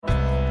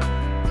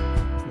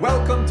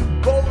Welcome to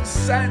Bo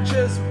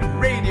Sanchez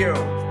Radio.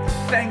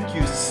 Thank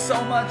you so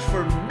much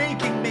for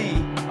making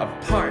me a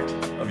part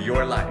of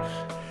your life.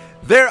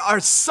 There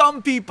are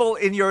some people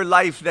in your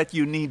life that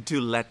you need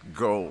to let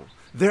go.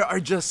 There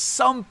are just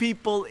some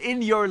people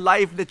in your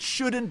life that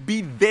shouldn't be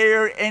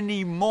there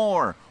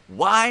anymore.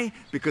 Why?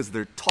 Because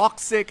they're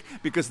toxic,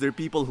 because they're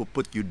people who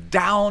put you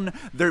down,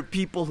 they're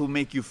people who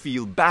make you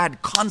feel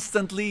bad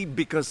constantly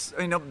because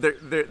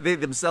they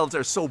themselves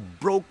are so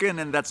broken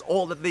and that's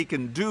all that they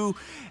can do,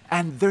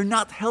 and they're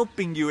not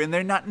helping you and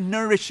they're not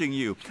nourishing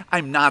you.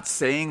 I'm not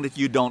saying that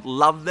you don't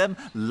love them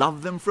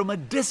from a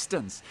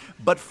distance,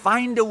 but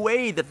find a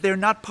way that they're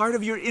not part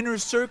of your inner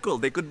circle.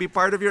 They could be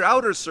part of your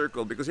outer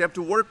circle because you have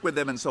to work with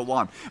them and so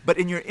on. But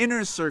in your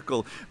inner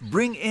circle,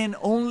 bring in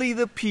only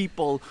the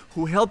people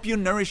who help you,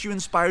 nourish you,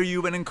 inspire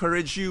you, and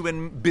encourage you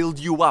and build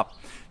you up.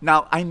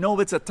 Now, I know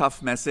it's a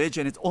tough message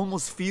and it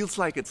almost feels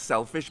like it's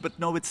selfish, but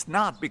no, it's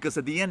not, because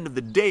at the end of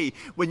the day,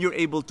 when you're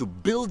able to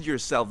build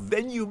yourself,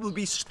 then you will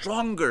be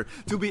stronger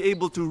to be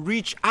able to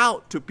reach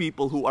out to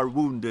people who are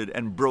wounded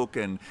and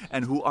broken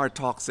and who are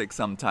toxic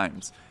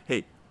sometimes.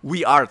 Hey,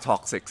 we are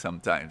toxic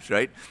sometimes,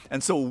 right?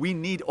 And so we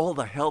need all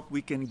the help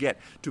we can get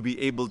to be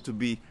able to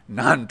be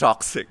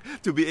non-toxic,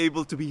 to be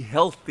able to be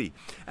healthy.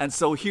 And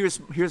so here's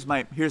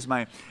my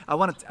I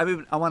want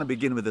to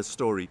begin with a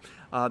story.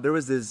 There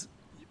was this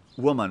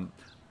woman.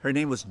 Her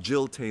name was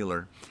Jill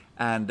Taylor,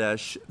 and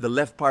the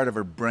left part of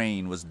her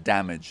brain was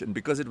damaged. And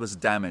because it was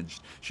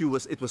damaged,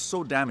 it was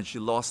so damaged, she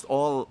lost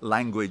all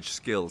language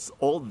skills,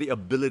 all the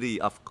ability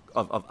of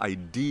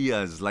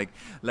ideas. Like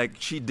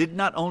she did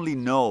not only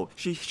know,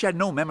 she had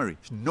no memory,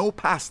 no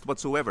past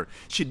whatsoever.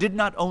 She did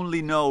not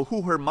only know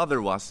who her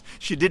mother was,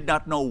 she did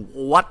not know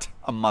what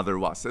a mother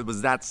was. It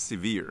was that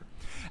severe.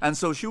 And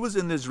so she was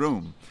in this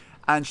room,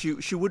 and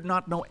she would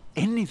not know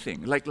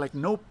anything, like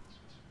no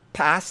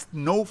past,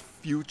 no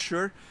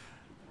future.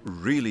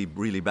 Really,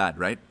 really bad,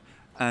 right?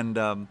 And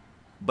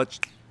but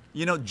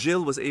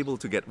Jill was able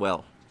to get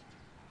well.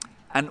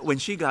 And when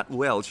she got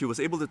well, she was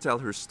able to tell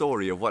her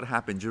story of what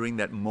happened during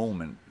that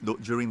moment,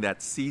 during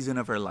that season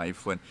of her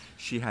life when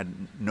she had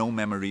no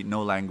memory,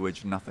 no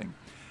language, nothing.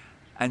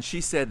 And she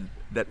said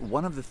that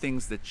one of the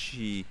things that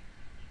she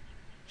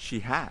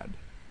had,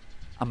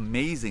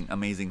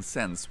 amazing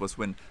sense, was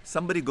when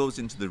somebody goes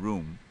into the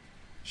room,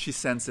 she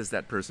senses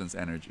that person's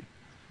energy,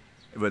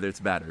 whether it's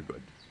bad or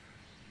good.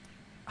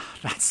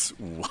 That's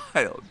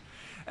wild.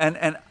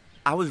 And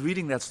I was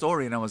reading that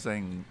story and I was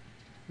saying,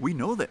 we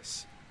know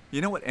this.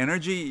 You know what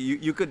energy,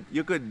 you could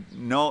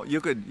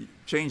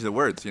change the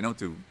words,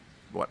 to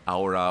what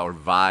aura or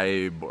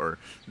vibe or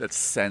that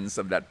sense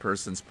of that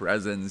person's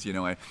presence.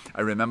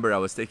 I remember I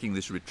was taking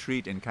this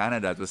retreat in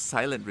Canada. It was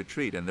silent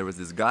retreat, and there was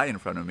this guy in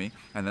front of me,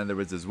 and then there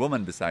was this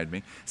woman beside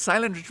me.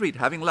 Silent retreat,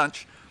 having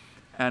lunch,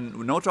 and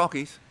no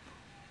talkies.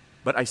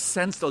 But I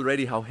sensed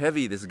already how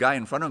heavy this guy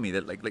in front of me,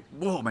 that like,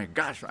 whoa, my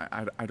gosh,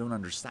 I don't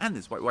understand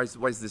this. Why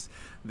is this,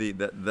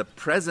 the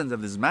presence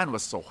of this man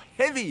was so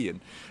heavy.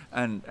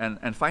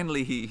 And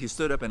finally he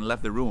stood up and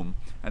left the room.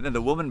 And then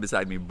the woman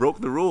beside me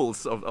broke the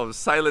rules of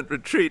silent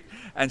retreat.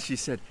 And she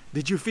said,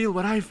 did you feel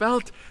what I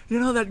felt?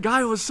 That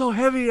guy was so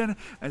heavy. And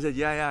I said,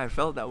 yeah, I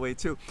felt that way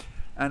too.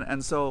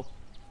 And so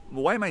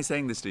why am I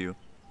saying this to you?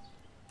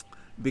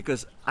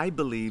 Because I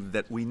believe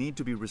that we need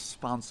to be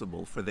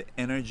responsible for the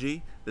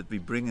energy that we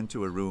bring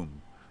into a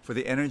room, for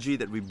the energy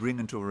that we bring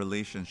into a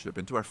relationship,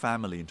 into our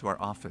family, into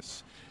our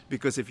office.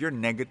 Because if you're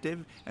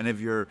negative and if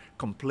you're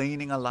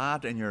complaining a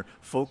lot and you're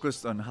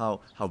focused on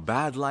how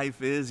bad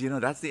life is,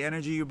 that's the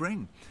energy you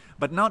bring.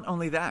 But not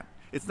only that,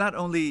 it's not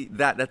only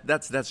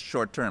that's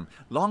short term.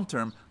 Long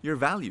term, your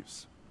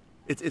values.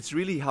 It's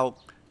really how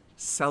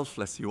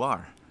selfless you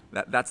are.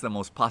 That's the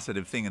most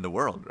positive thing in the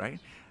world, right?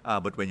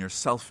 But when you're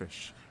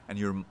selfish and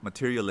you're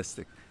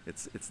materialistic,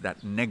 it's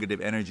that negative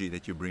energy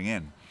that you bring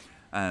in,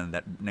 and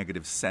that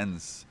negative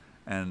sense.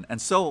 And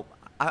so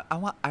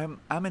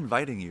I'm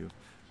inviting you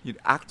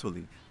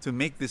actually to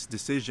make this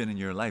decision in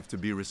your life to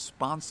be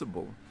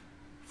responsible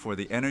for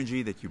the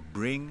energy that you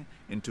bring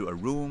into a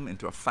room,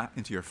 into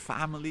your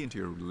family, into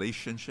your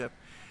relationship.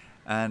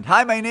 And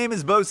hi, my name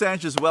is Bo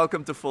Sanchez.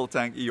 Welcome to Full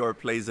Tank, your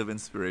place of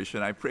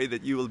inspiration. I pray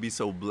that you will be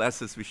so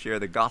blessed as we share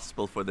the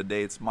gospel for the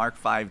day. It's Mark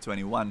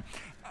 5:21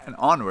 and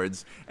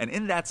onwards. And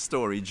in that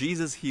story,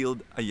 Jesus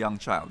healed a young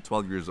child,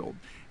 12 years old.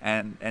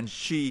 And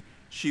she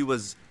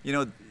was,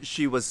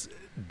 she was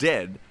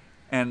dead.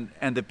 And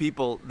the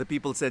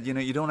people said,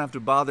 you don't have to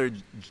bother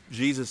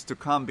Jesus to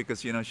come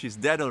because, she's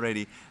dead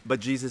already.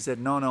 But Jesus said,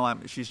 no,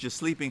 she's just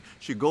sleeping.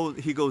 He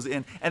goes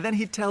in. And then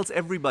he tells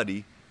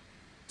everybody,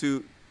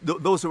 to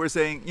those who were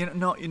saying,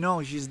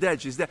 no, she's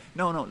dead.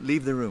 No,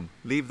 leave the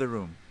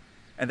room.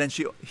 And then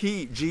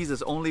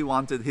Jesus only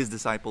wanted his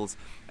disciples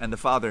and the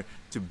Father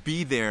to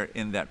be there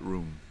in that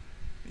room.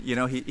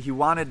 He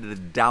wanted the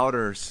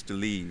doubters to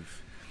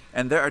leave.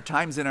 And there are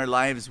times in our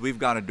lives we've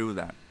got to do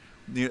that.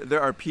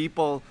 There are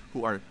people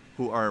who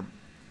are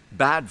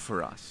bad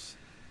for us,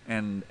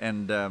 and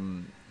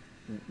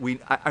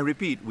I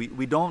repeat,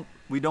 we don't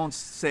We don't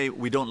say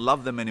we don't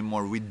love them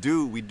anymore. We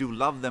do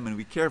love them, and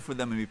we care for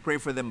them, and we pray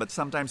for them, but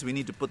sometimes we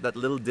need to put that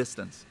little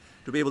distance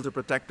to be able to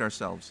protect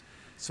ourselves,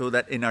 so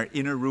that in our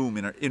inner room,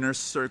 in our inner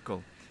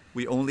circle,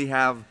 we only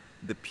have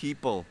the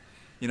people,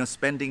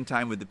 spending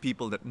time with the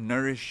people that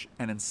nourish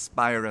and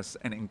inspire us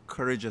and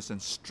encourage us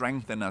and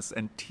strengthen us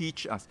and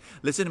teach us.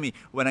 Listen to me,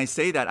 when I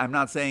say that, I'm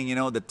not saying,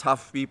 the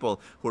tough people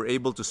who are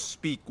able to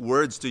speak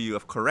words to you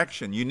of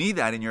correction. You need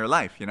that in your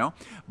life,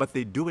 but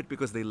they do it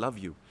because they love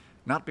you.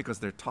 Not because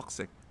they're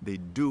toxic. They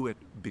do it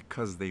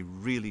because they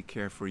really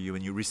care for you,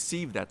 and you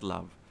receive that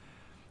love,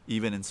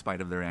 even in spite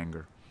of their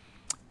anger.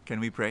 Can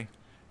we pray?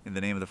 In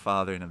the name of the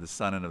Father, and of the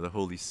Son, and of the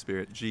Holy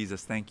Spirit.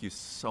 Jesus, thank you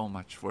so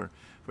much for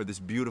this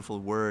beautiful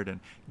word, and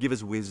give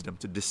us wisdom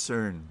to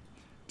discern,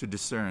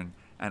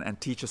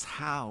 and teach us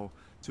how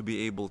to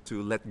be able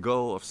to let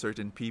go of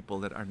certain people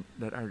that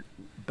are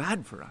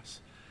bad for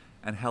us,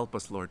 and help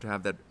us, Lord, to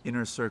have that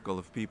inner circle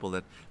of people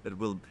that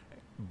will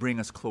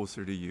bring us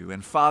closer to you.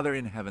 And Father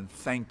in heaven,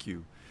 thank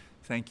you.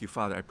 Thank you,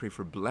 Father. I pray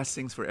for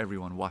blessings for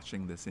everyone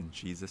watching this in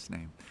Jesus'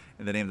 name.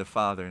 In the name of the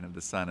Father, and of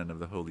the Son, and of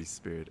the Holy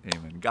Spirit.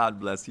 Amen. God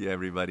bless you,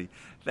 everybody.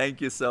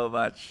 Thank you so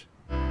much.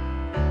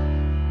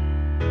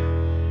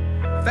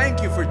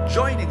 Thank you for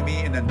joining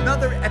me in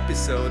another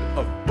episode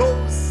of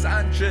Bo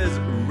Sanchez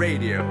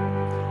Radio.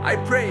 I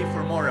pray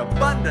for more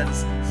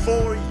abundance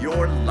for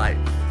your life.